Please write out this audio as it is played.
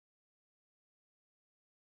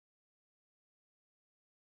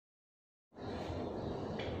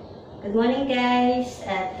Good morning guys,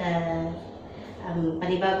 at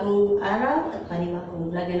panibagong araw at panibagong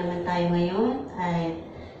vlog na naman tayo ngayon.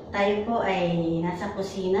 Tayo po ay nasa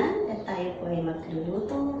kusina at tayo po ay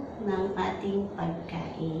magluluto ng ating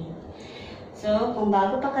pagkain. So kung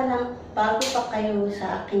bago pa kayo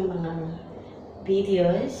sa aking mga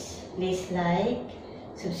videos, please like,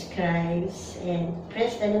 subscribe, and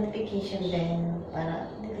press the notification bell para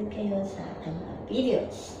updated kayo sa aking mga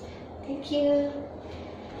videos. Thank you!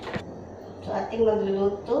 So, ating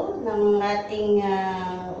magluluto ng ating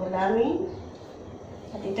ulamin.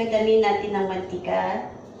 At ito, dami natin ng mantika.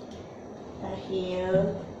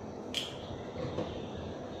 Dahil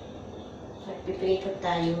magpiprito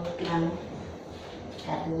tayo ng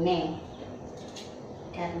karne.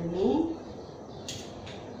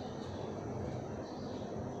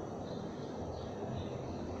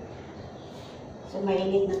 So,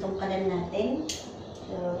 mainit na itong kalan natin.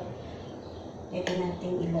 So, pwede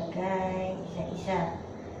natin ilagay isa-isa.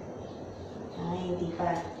 Hindi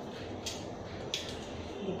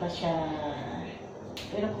pa siya,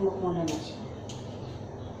 pero kumukulo na siya.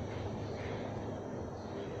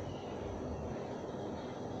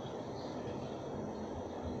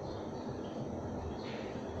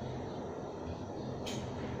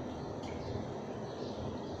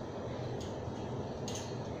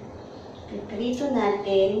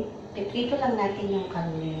 Piprito lang natin yung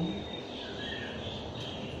karne.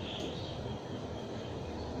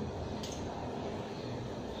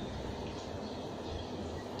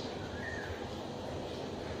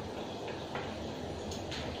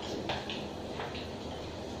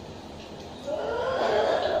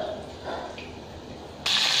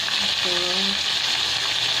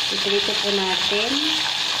 Piprito po natin.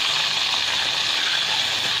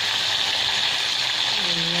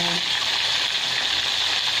 Ayan.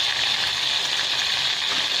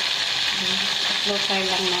 Slow fire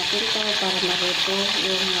lang natin ito para maluto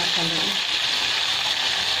yung makalo.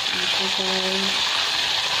 Ito guys.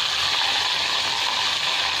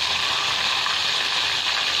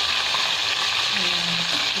 Ayan.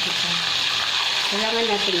 Kailangan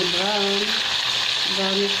natin i-brown.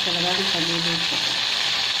 Brownish talaga sa luluto.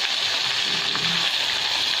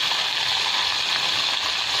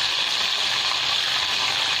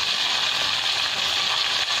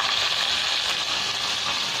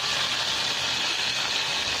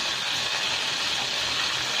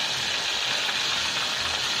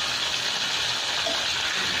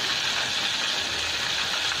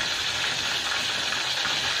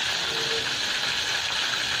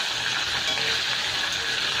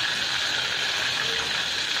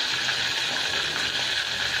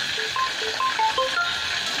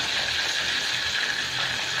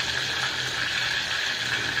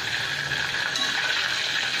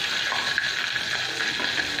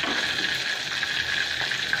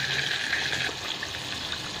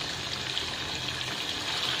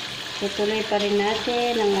 Tutuloy pa rin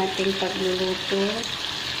natin ang ating pagluluto.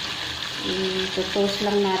 Tutos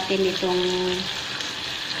lang natin itong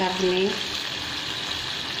karne.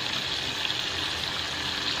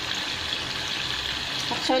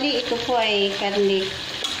 Actually, ito po ay karne,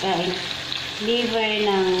 liver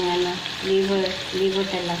ng liver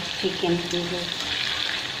talaga, chicken liver.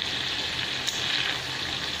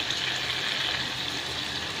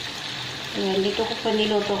 Ayan, dito ko pa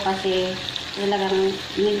niluto kasi talagang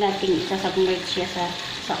need natin isa-submerge siya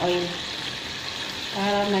sa oil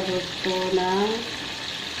para maluto ng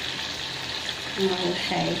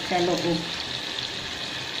mahusay sa loob.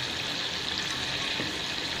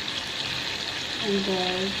 And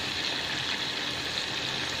then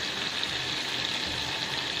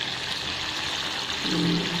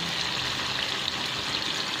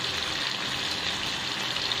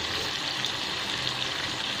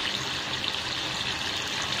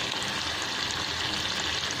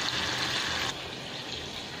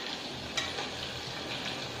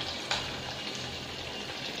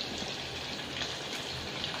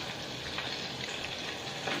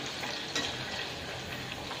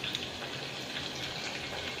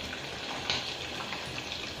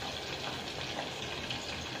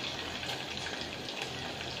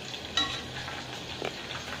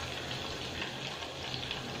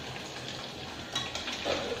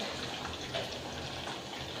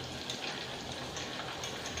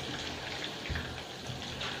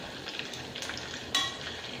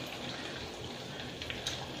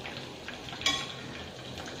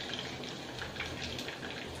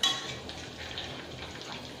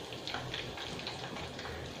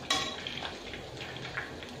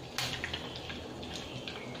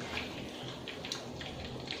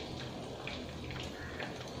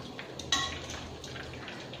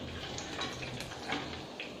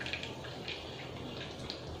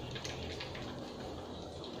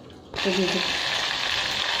Sige.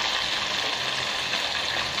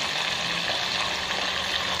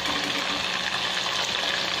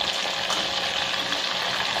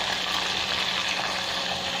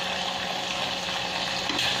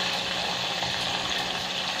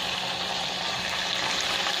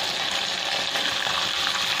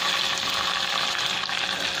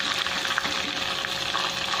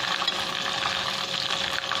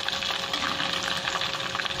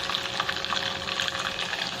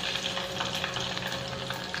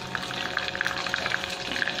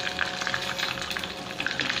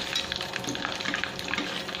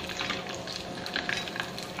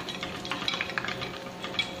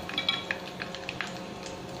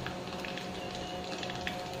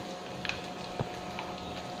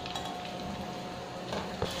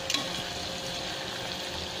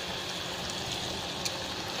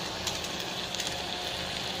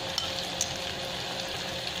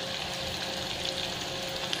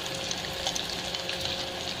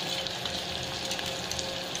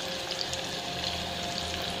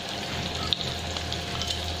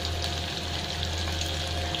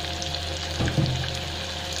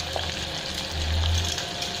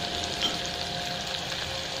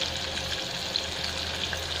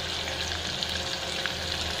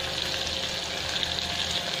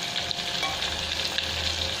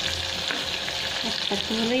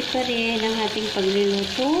 Patuloy pa rin ang ating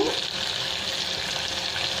pagluluto.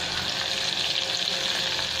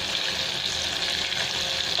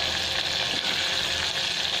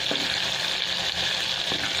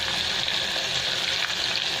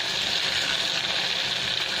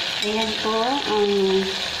 Ayan po ang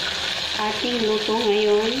ating luto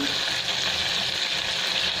ngayon.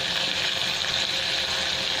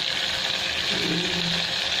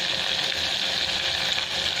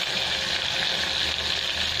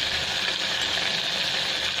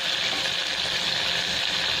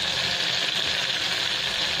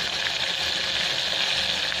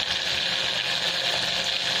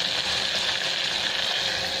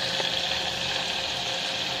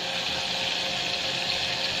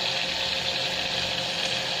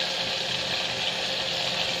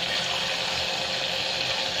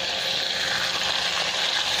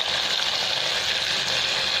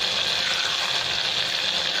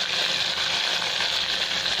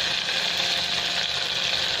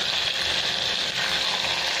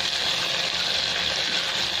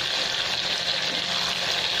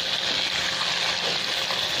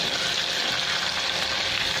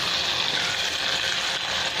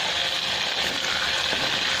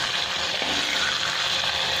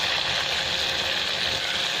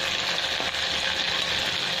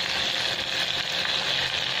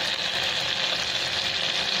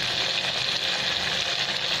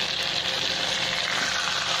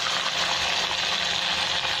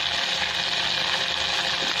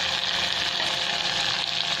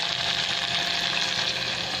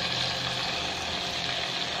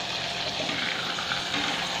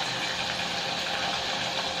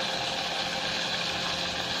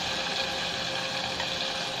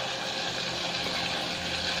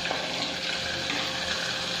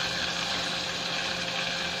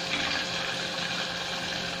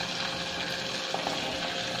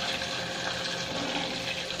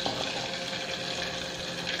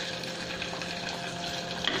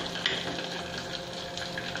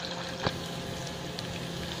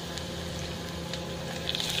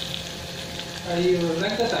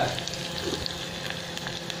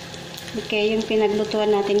 Okay, yung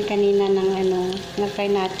pinaglutuan natin kanina ng na-fry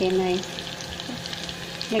natin ay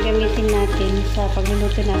nagamitin natin sa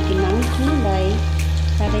pagluluto natin ng gulay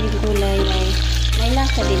para yung gulay ay may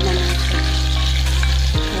lasa din naman.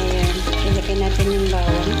 Ayan, ilagay natin yung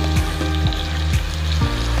bawang.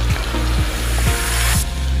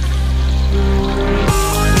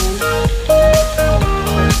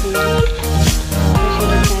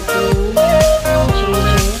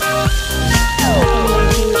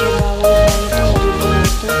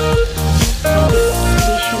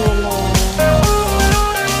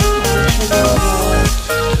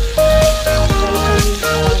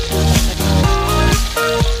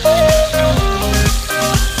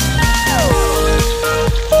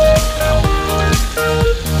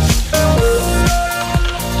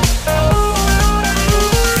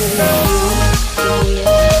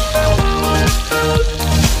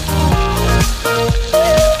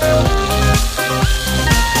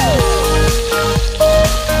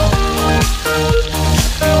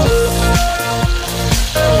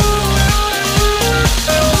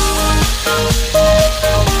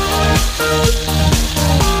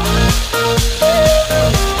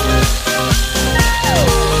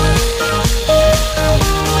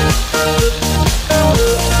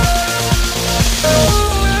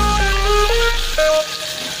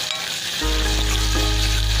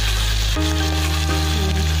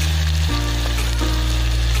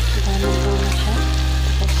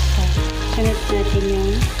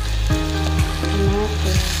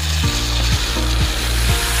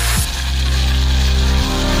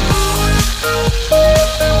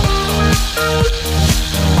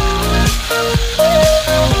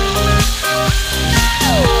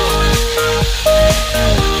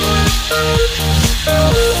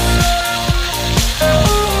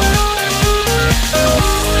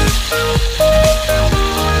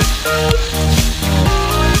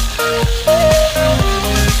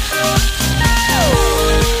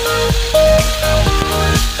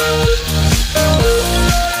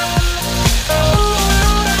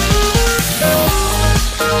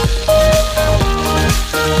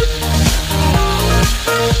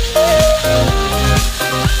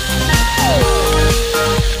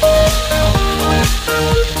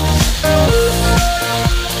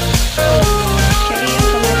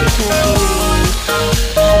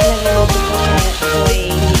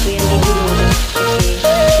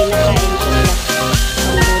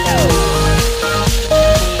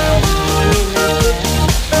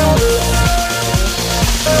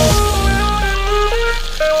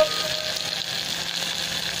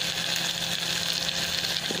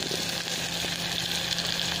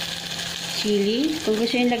 Kung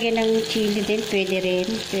gusto nyo lagyan ng chili din, pwede rin.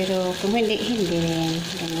 Pero kung hindi, hindi rin.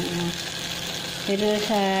 Ganun na. Pero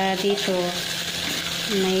sa dito,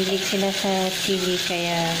 mahilig sila sa chili,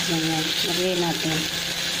 kaya ganyan. Lagyan natin.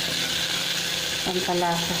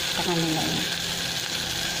 Pampalasa sa kanila yan.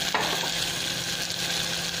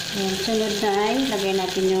 Yan, sunod na ay lagyan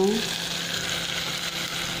natin yung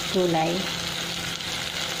gulay.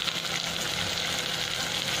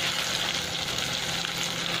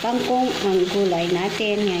 Kangkong ang gulay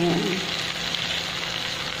natin ngayon.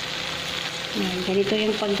 Yan, ganito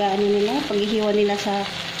yung pag-ano nila, paghihiwa nila sa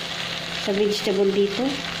vegetable dito.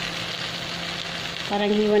 Parang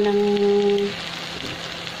hiwa ng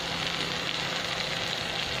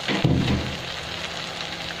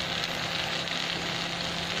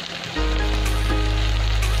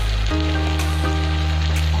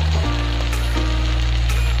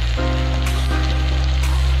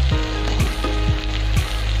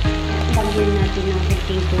lagyan natin ng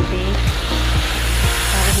konting tubig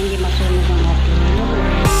para hindi masunog ang ating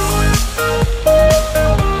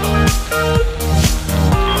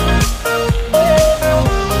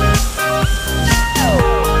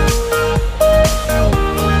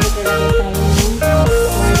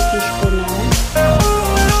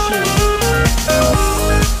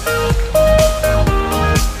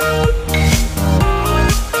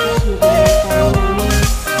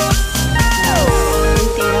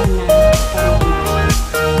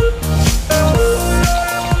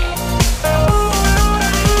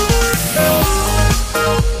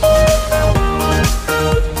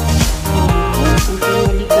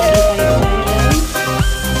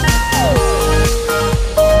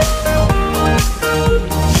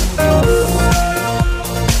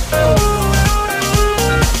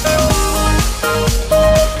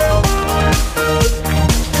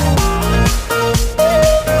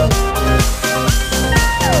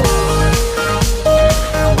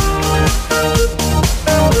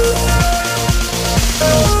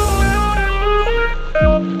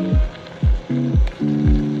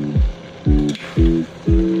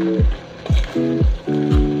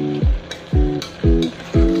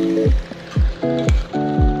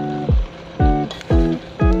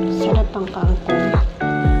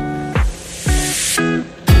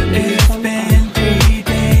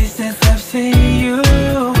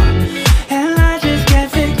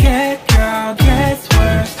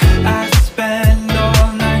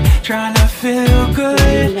Trying to feel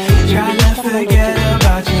good, trying to forget